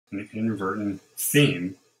an inadvertent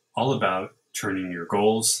theme all about turning your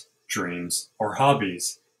goals, dreams, or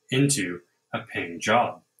hobbies into a paying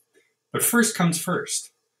job. But first comes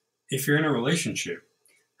first. If you're in a relationship,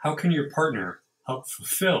 how can your partner help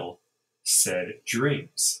fulfill said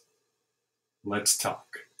dreams? Let's talk.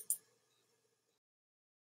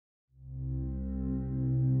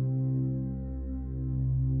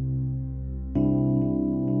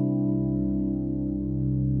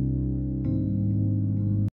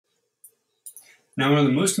 Now, one of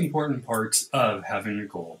the most important parts of having a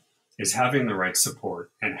goal is having the right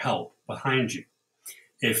support and help behind you.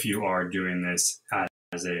 If you are doing this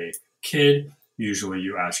as a kid, usually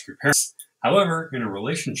you ask your parents. However, in a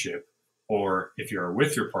relationship, or if you're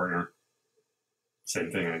with your partner,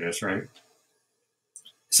 same thing, I guess, right?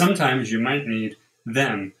 Sometimes you might need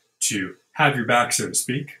them to have your back, so to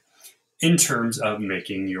speak, in terms of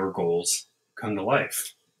making your goals come to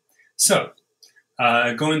life. So,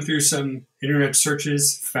 going through some internet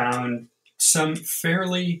searches, found some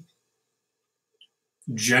fairly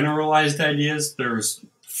generalized ideas. There's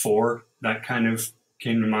 4 that kind of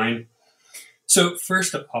came to mind. So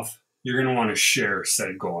first off, you're going to want to share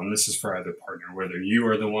said goal, and this is for either partner, whether you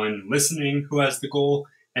are the one listening who has the goal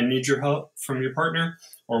and needs your help from your partner,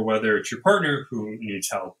 or whether it's your partner who needs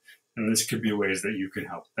help, and this could be ways that you can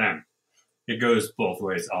help them. It goes both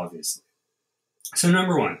ways, obviously. So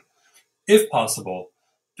number 1, if possible,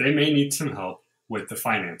 they may need some help with the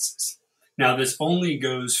finances. Now, this only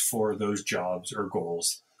goes for those jobs or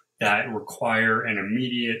goals that require an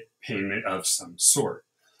immediate payment of some sort.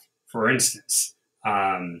 For instance,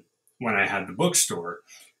 when I had the bookstore,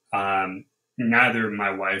 neither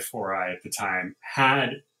my wife or I at the time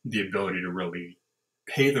had the ability to really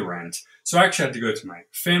pay the rent. So I actually had to go to my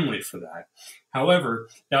family for that. However,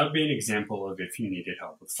 that would be an example of if you needed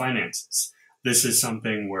help with finances. This is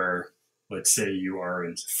something where, let's say you are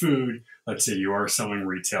into food, let's say you are selling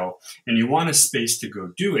retail, and you want a space to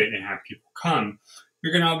go do it and have people come,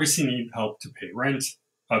 you're going to obviously need help to pay rent,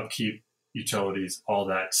 upkeep, utilities, all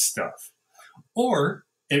that stuff. Or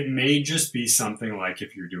it may just be something like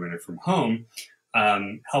if you're doing it from home,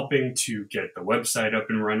 helping to get the website up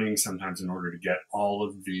and running. Sometimes in order to get all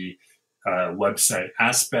of the website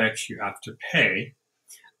aspects, you have to pay.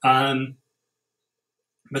 But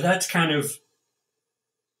that's kind of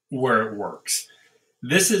where it works.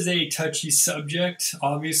 This is a touchy subject,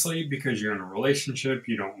 obviously, because you're in a relationship.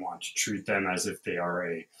 You don't want to treat them as if they are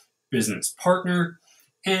a business partner.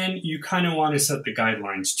 And you kind of want to set the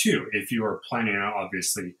guidelines too. If you are planning on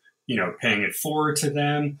obviously, paying it forward to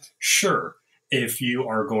them, sure. If you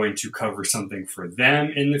are going to cover something for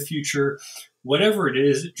them in the future, whatever it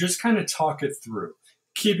is, just kind of talk it through.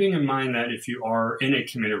 Keeping in mind that if you are in a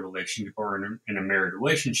committed relationship or in a married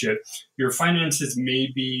relationship, your finances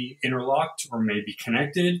may be interlocked or may be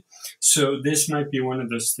connected. So this might be one of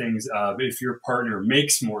those things of if your partner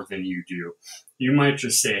makes more than you do, you might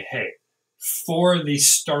just say, hey, for the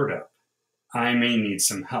startup, I may need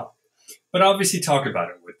some help. But obviously talk about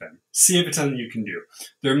it with them. See if it's something you can do.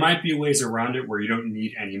 There might be ways around it where you don't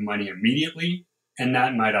need any money immediately, and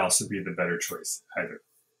that might also be the better choice either.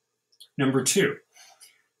 Number 2,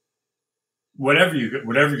 whatever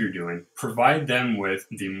you're doing, provide them with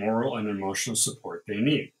the moral and emotional support they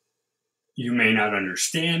need. You may not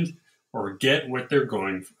understand or get what they're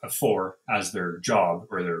going for as their job,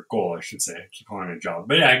 or their goal, I should say. I keep calling it a job.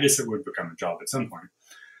 But yeah, I guess it would become a job at some point.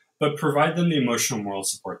 But provide them the emotional, moral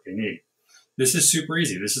support they need. This is super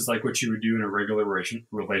easy. This is like what you would do in a regular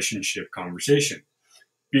relationship conversation.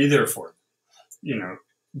 Be there for them.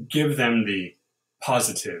 Give them the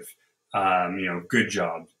positive, good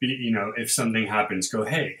job. If something happens, go,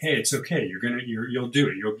 hey, it's okay. You'll do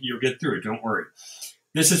it. You'll get through it. Don't worry.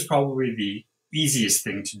 This is probably the easiest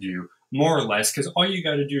thing to do, more or less, because all you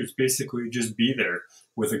got to do is basically just be there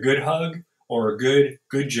with a good hug or a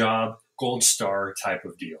good job, gold star type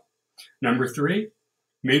of deal. Number 3,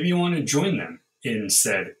 maybe you want to join them in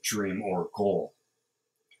said dream or goal.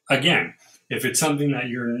 Again, if it's something that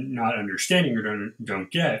you're not understanding or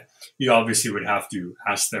don't get, you obviously would have to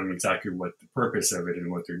ask them exactly what the purpose of it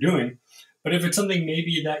and what they're doing. But if it's something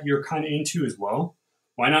maybe that you're kind of into as well,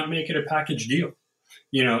 why not make it a package deal?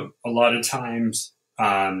 A lot of times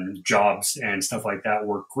jobs and stuff like that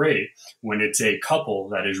work great when it's a couple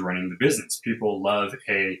that is running the business. People love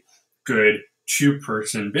a good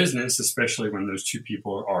 2-person business, especially when those 2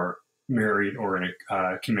 people are married or in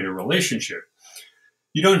a committed relationship.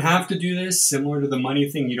 You don't have to do this, similar to the money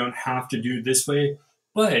thing. You don't have to do it this way,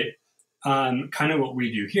 but kind of what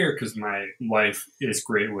we do here, because my wife is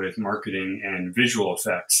great with marketing and visual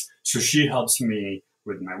effects. So she helps me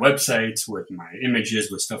with my websites, with my images,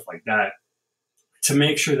 with stuff like that. to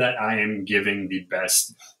make sure that I am giving the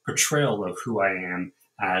best portrayal of who I am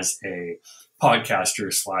as a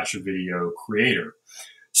podcaster slash video creator.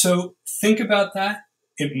 So think about that.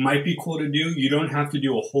 It might be cool to do. You don't have to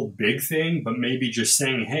do a whole big thing, but maybe just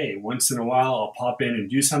saying, hey, once in a while, I'll pop in and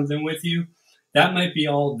do something with you. That might be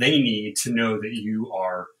all they need to know that you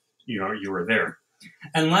are there.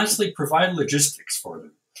 And lastly, provide logistics for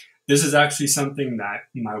them. This is actually something that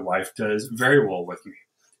my wife does very well with me.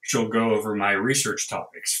 She'll go over my research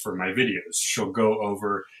topics for my videos. She'll go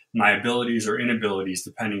over my abilities or inabilities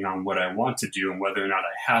depending on what I want to do and whether or not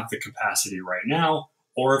I have the capacity right now,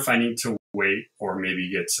 or if I need to wait or maybe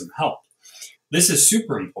get some help. This is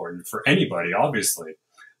super important for anybody, obviously,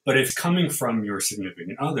 but if it's coming from your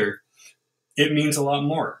significant other, it means a lot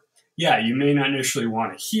more. Yeah, you may not initially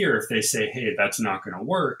want to hear if they say, hey, that's not going to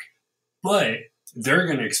work, but they're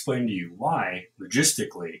going to explain to you why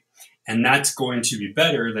logistically. And that's going to be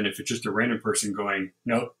better than if it's just a random person going,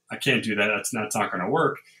 nope, I can't do that. That's not going to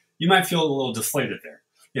work. You might feel a little deflated there.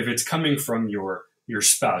 If it's coming from your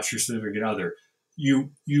spouse, your significant other,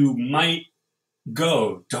 you might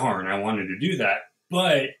go, darn, I wanted to do that.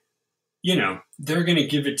 But, they're going to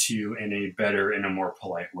give it to you in a better, in a more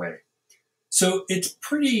polite way. So it's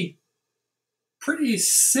pretty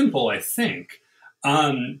simple, I think.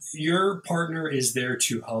 Your partner is there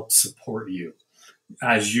to help support you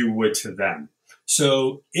as you would to them.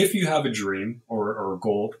 So if you have a dream or a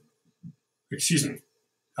goal,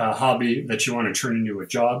 a hobby that you want to turn into a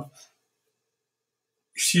job,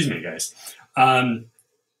 guys,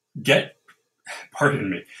 get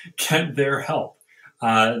their help.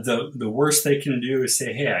 The worst they can do is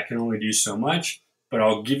say, hey, I can only do so much, but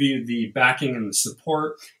I'll give you the backing and the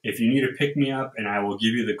support if you need to pick me up, and I will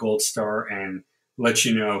give you the gold star and let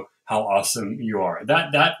you know how awesome you are.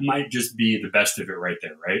 That might just be the best of it right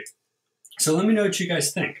there, right? So let me know what you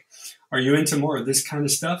guys think. Are you into more of this kind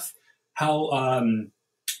of stuff? How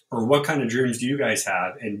or what kind of dreams do you guys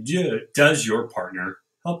have? And does your partner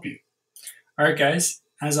help you? All right, guys,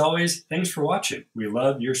 as always, thanks for watching. We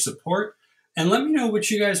love your support. And let me know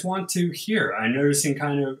what you guys want to hear. I'm noticing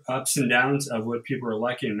kind of ups and downs of what people are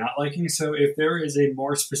liking and not liking. So if there is a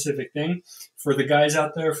more specific thing for the guys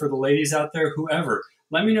out there, for the ladies out there, whoever,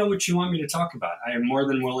 let me know what you want me to talk about. I am more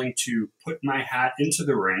than willing to put my hat into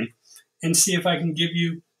the ring and see if I can give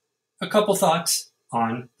you a couple thoughts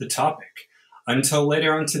on the topic. Until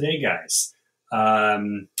later on today, guys,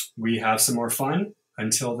 we have some more fun.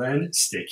 Until then, stay